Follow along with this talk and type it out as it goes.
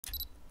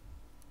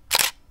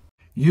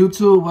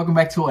YouTube, welcome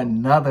back to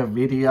another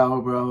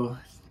video, bro.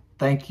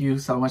 Thank you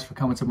so much for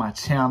coming to my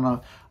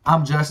channel.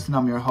 I'm Justin,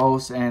 I'm your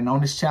host, and on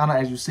this channel,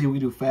 as you see, we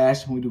do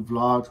fashion, we do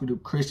vlogs, we do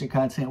Christian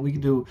content, we can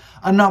do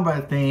a number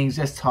of things,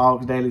 just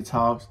talks, daily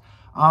talks,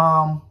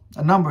 a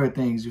number of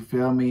things, you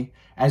feel me?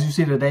 As you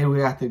see today, we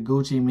got the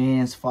Gucci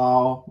Men's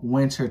Fall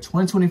Winter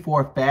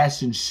 2024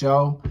 fashion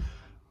show.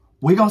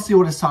 We're gonna see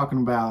what it's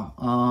talking about.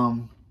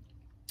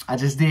 I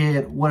just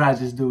did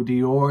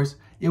Dior's.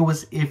 It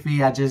was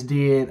iffy. I just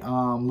did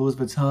Louis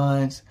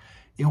Vuitton's.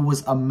 It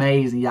was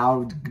amazing.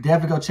 Y'all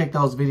definitely go check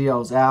those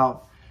videos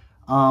out.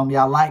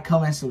 Y'all like,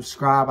 comment,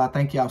 subscribe. I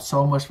thank y'all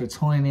so much for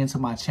tuning into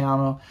my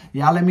channel.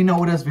 Y'all let me know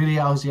what else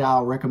videos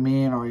y'all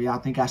recommend or y'all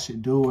think I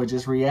should do or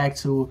just react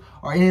to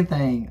or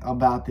anything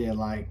about that.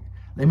 Like,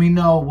 let me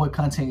know what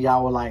content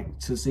y'all would like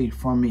to see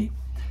from me.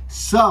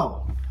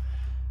 So,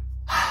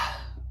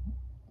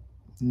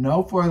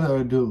 no further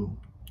ado.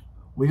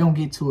 We're going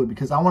to get to it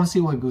because I want to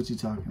see what Gucci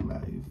talking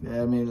about. You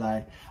feel me?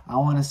 Like, I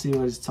want to see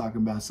what it's talking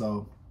about.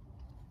 So,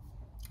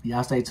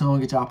 y'all stay tuned.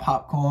 Get y'all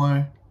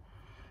popcorn.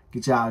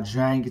 Get y'all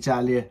drink. Get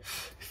y'all little,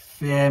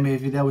 feel me?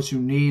 If that's what you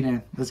need,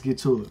 and let's get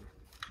to it.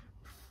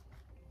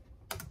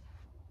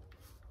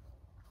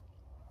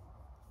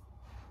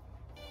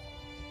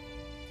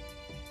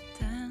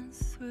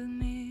 Dance with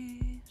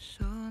me,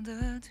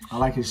 shoulder to I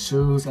like his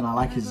shoes and I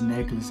like his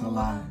necklace a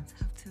lot.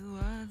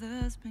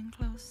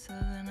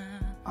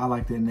 I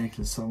like that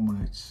necklace so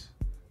much.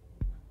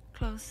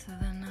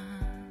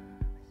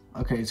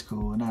 Okay, it's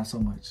cool. Not so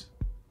much.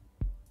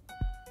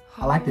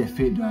 I like that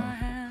fit though.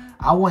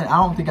 I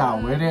don't think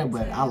I'll wear that,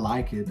 but I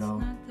like it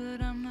though.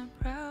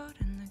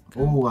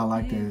 Oh, I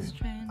like that.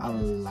 I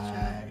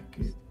like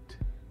it.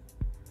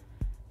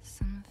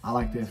 I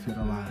like that fit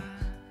a lot.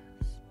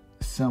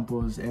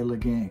 Simple, it's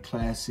elegant,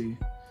 classy.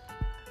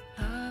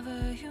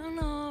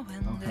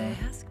 Okay.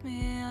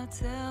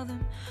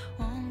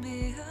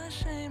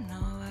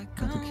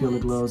 Got the killer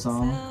gloves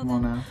on. Come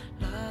on now.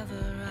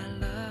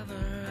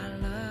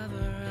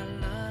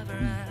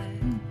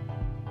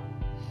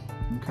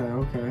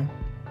 Okay.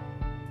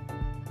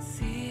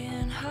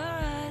 Seeing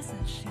her eyes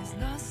and she's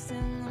lost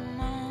in the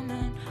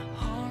moment,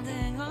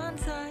 holding on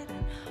tight.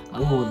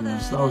 Oh,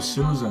 those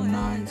shoes are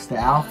nice. The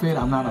outfit,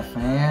 I'm not a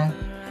fan,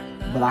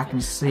 but I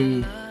can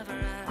see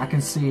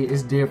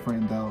it's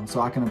different though,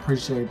 so I can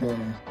appreciate that.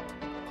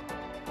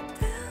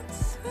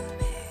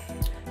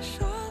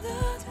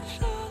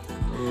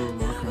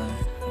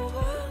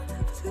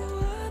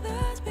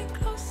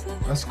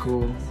 That's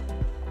cool.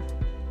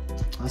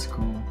 That's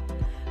cool.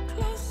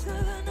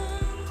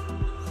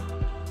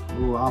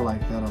 Ooh, I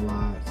like that a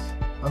lot.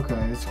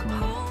 Okay, it's cool.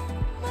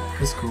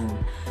 It's cool.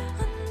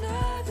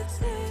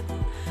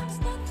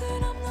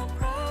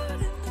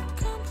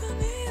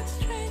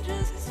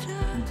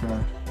 Okay.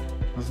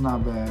 That's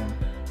not bad.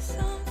 It's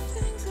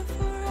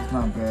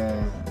not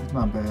bad. It's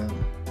not bad.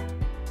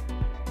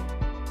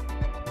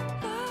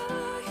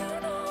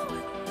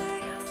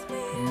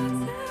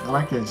 I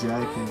like that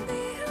jacket.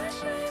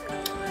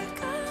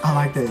 I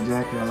like that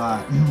jacket a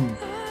lot.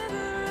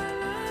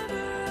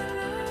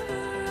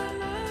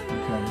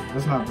 Okay,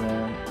 that's not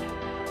bad.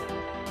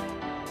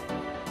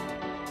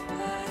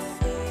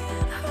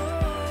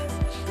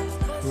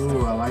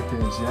 Ooh, I like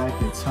that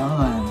jacket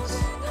tons.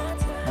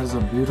 That's a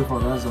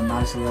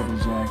nice leather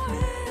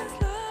jacket.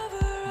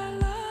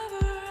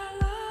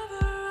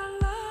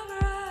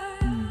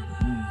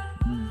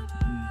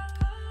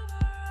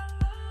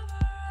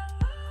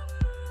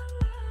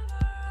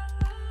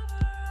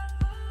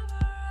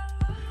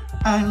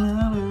 I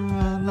love her,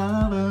 I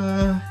love her.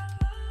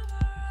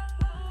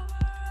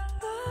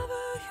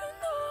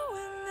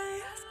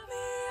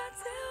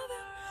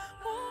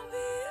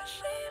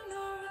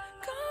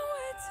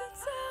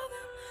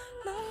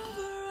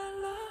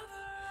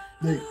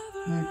 Look.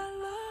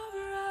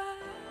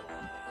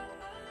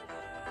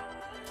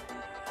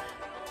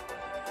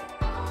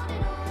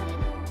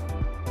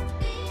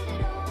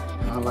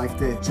 I like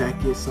that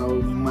jacket so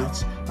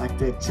much. Like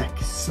that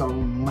jacket so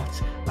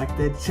much. Like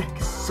that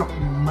jacket so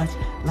much.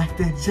 Like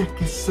that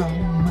jacket so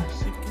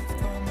much.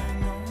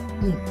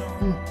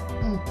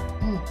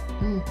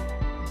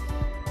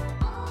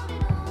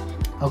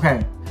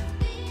 Okay.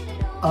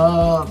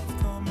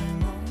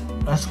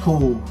 That's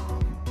cool.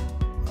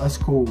 That's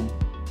cool.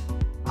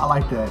 I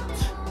like that.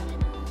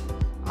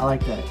 I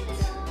like that.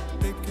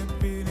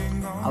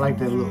 I like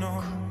that look.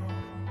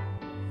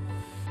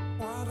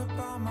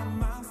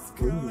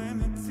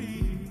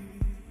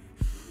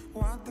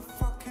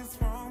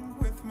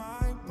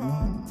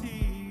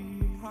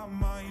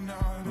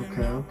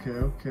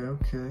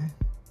 Okay.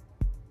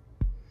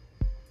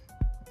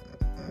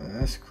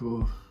 That's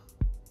cool.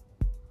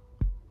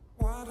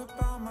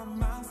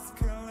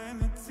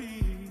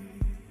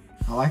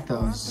 I like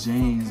those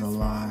jeans a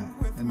lot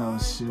and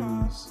those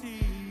shoes.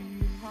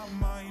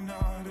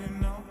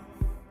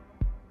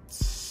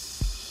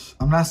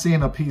 I'm not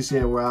seeing a piece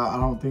yet where I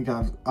don't think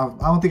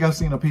I've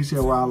seen a piece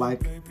yet where I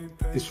like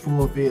its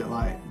full fit,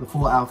 like the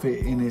full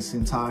outfit in its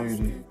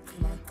entirety.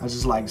 I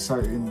just like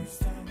certain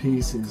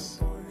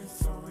pieces.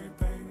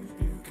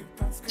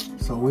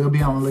 So we'll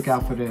be on the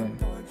lookout for that.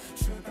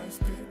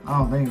 I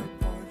don't think.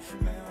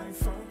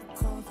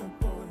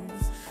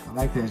 I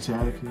like that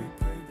jacket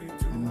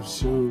and them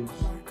shoes.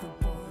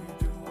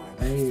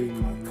 Hey.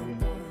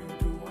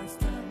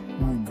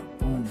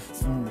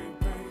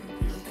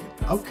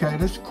 Okay,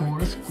 that's cool.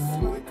 That's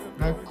cool.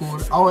 That's cool.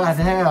 Oh, I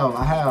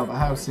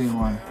have seen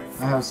one.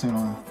 I have seen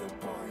one.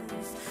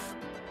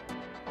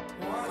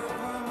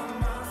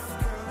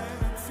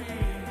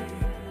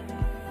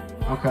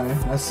 Okay,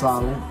 that's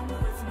solid.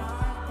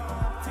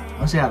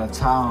 Oh, she had a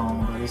tie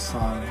on, but it's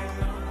solid.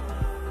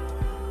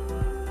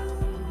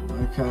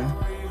 Okay,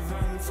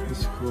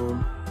 that's cool.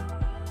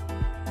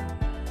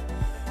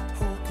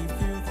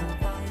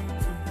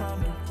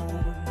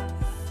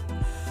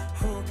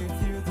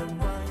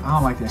 I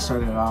don't like that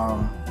shirt at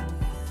all.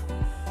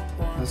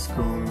 That's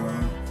cool, bro.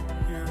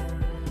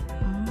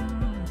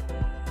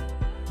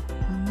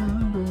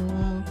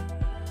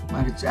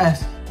 Michael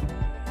Jackson.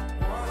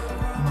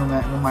 You know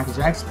that Michael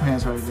Jackson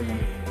pants right there.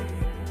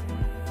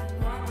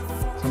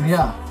 So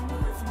yeah.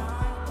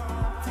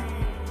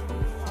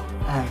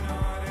 Hey,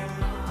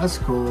 that's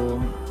cool.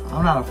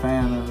 I'm not a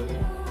fan of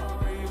it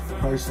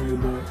personally,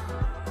 but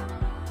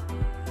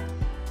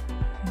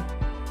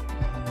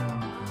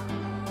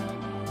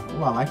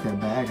oh, I like that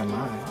bag a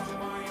lot.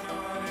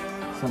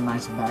 It's a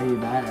nice baggy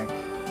bag.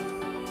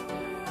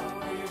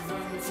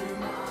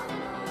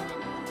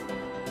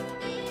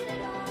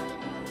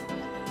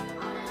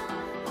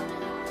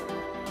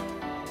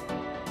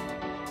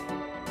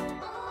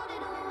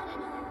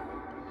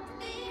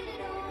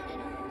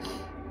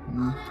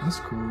 That's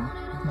cool.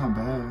 It's not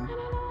bad.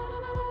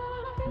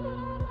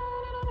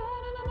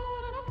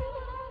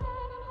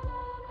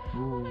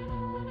 Ooh.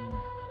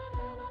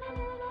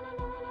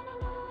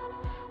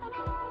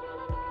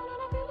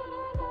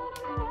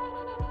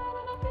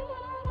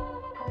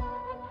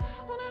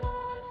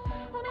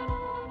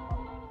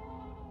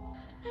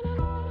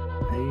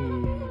 Hey,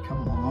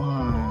 come on.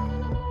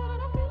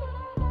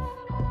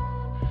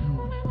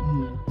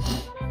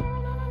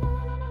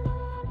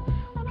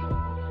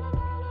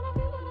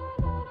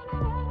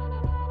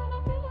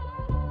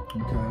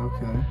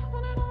 Okay.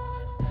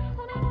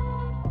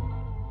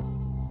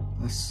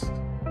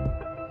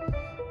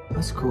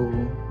 That's cool.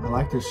 I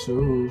like the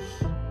shoes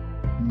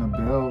and the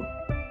belt.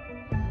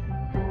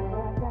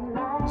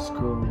 It's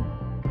cool.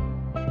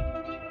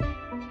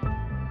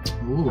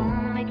 Ooh.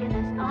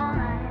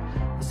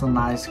 That's a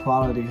nice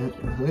quality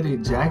hoodie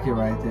jacket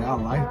right there. I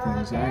like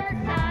that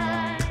jacket. I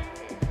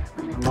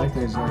like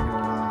that jacket a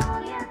lot.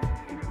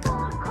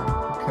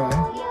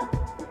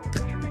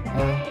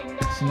 Okay.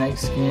 Snake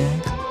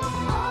skin.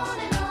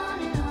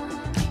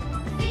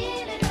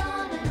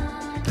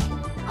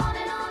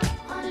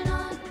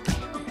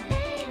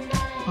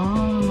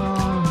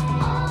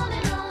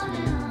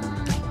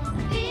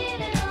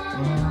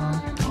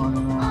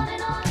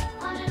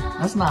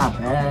 That's not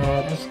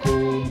bad. That's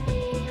cool.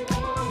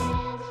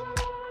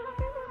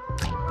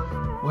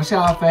 What's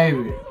y'all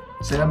favorite?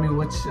 Tell me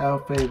what's y'all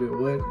favorite.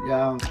 What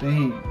y'all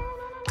think?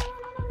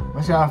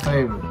 What's y'all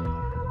favorite?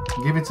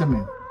 Give it to me.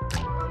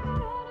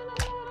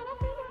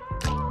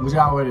 What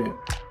y'all with it?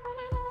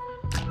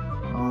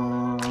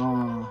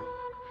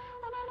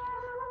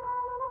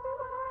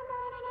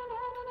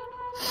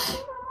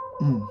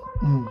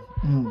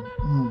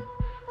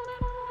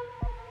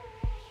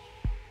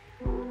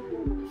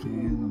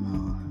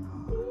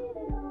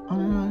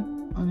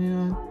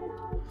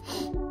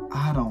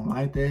 I don't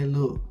like that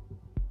look.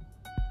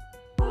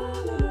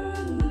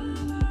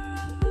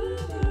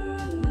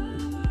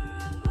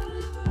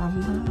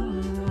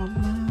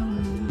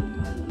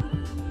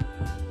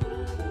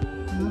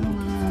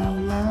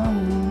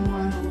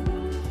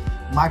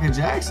 Michael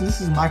Jackson, this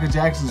is Michael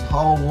Jackson's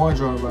whole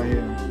wardrobe right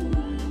here.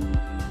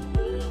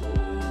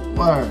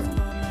 Word.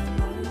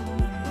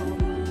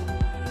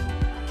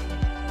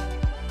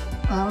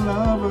 I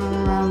love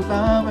her, I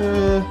love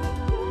her.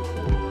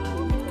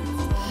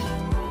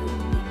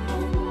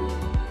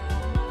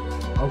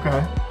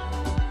 Okay,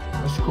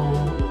 that's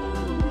cool.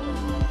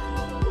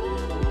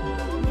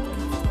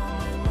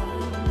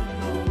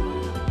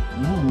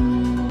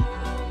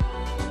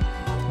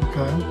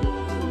 Okay.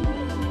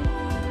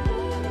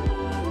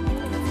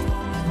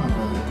 That's not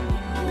bad.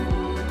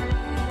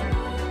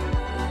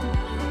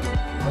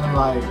 And then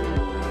like,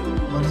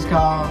 what is it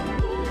called?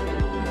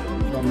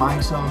 That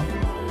Mike song?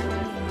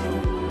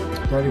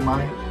 Dirty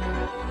Mike?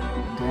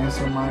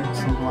 Dancing Mike?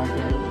 Something like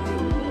that.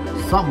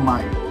 Something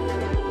Mike.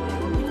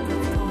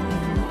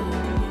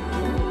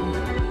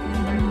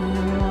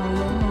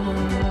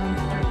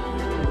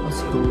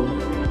 Cool.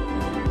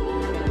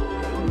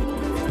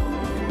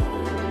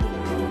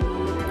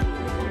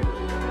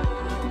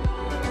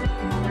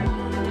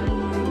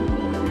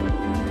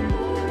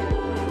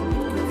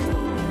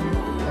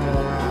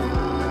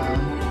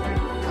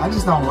 I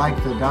just don't like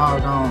the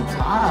doggone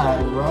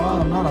ties, bro.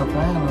 I'm not a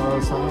fan of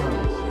those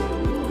ties.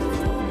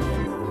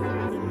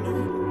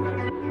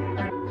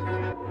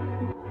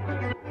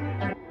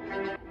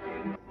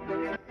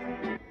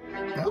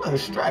 That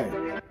looks straight.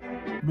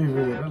 Be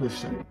real, that looks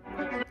straight.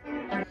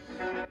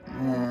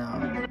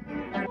 Yeah.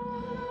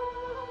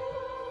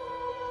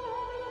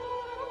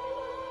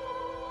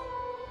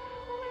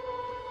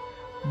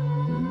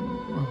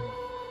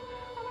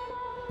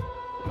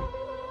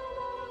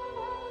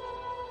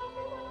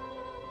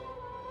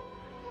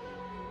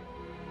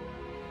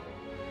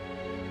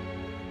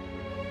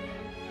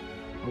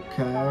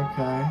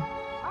 Okay.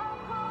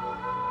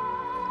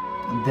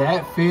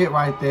 That fit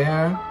right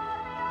there.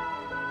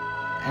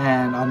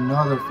 And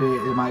another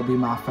fit, it might be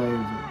my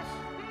favorites.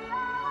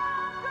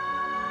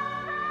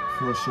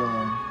 For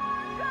sure.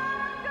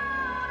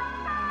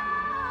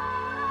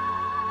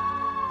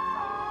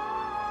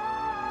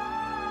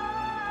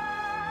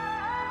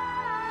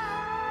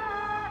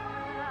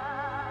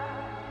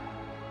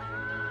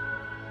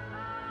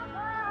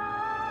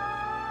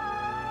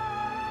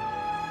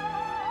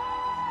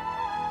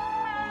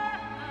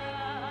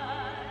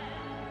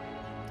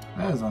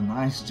 That is a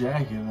nice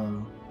jacket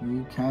though.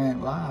 You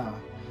can't lie.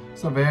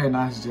 It's a very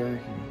nice jacket.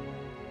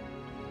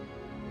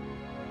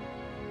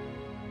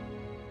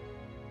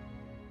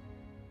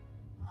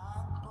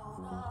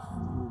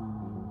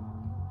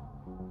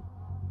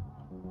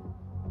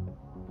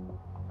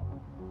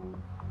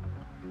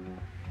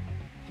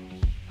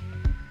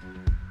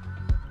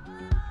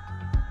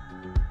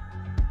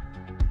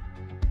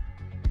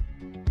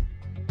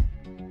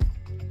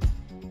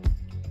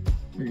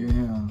 Look at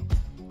him.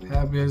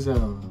 Happy as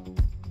ever.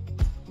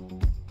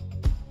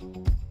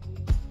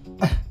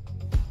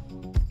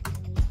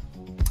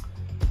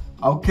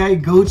 Okay,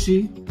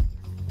 Gucci.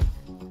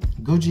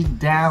 Gucci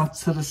down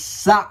to the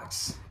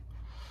socks.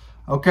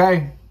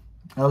 Okay,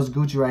 that was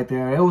Gucci right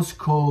there. It was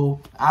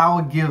cool. I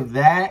would give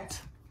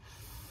that.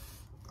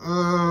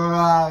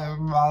 I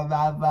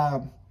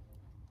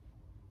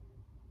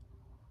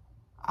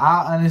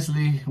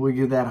honestly would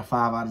give that a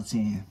 5 out of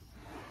 10.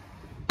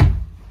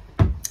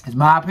 It's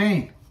my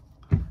opinion.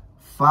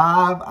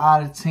 5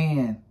 out of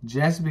 10.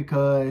 Just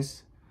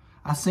because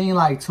I seen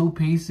like 2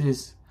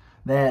 pieces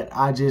that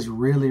I just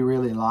really,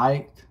 really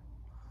liked.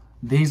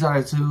 These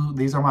are the 2.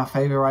 These are my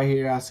favorite right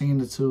here. I seen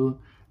the 2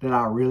 that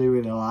I really,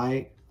 really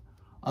liked.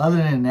 Other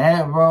than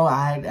that, bro,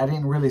 I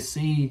didn't really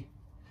see.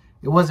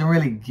 It wasn't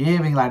really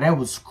giving. Like, that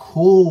was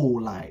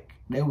cool. Like,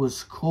 that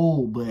was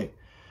cool. But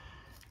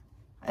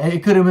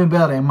it could have been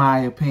better, in my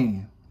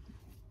opinion.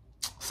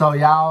 So,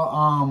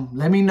 y'all,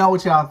 let me know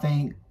what y'all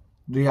think.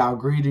 Do y'all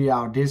agree? Do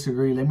y'all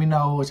disagree? Let me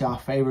know what y'all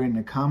favorite in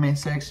the comment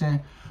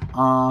section.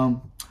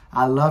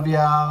 I love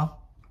y'all.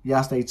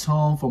 Y'all stay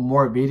tuned for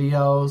more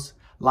videos.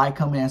 Like,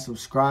 comment, and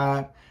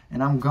subscribe.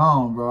 And I'm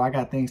gone, bro. I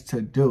got things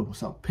to do.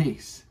 So,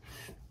 peace.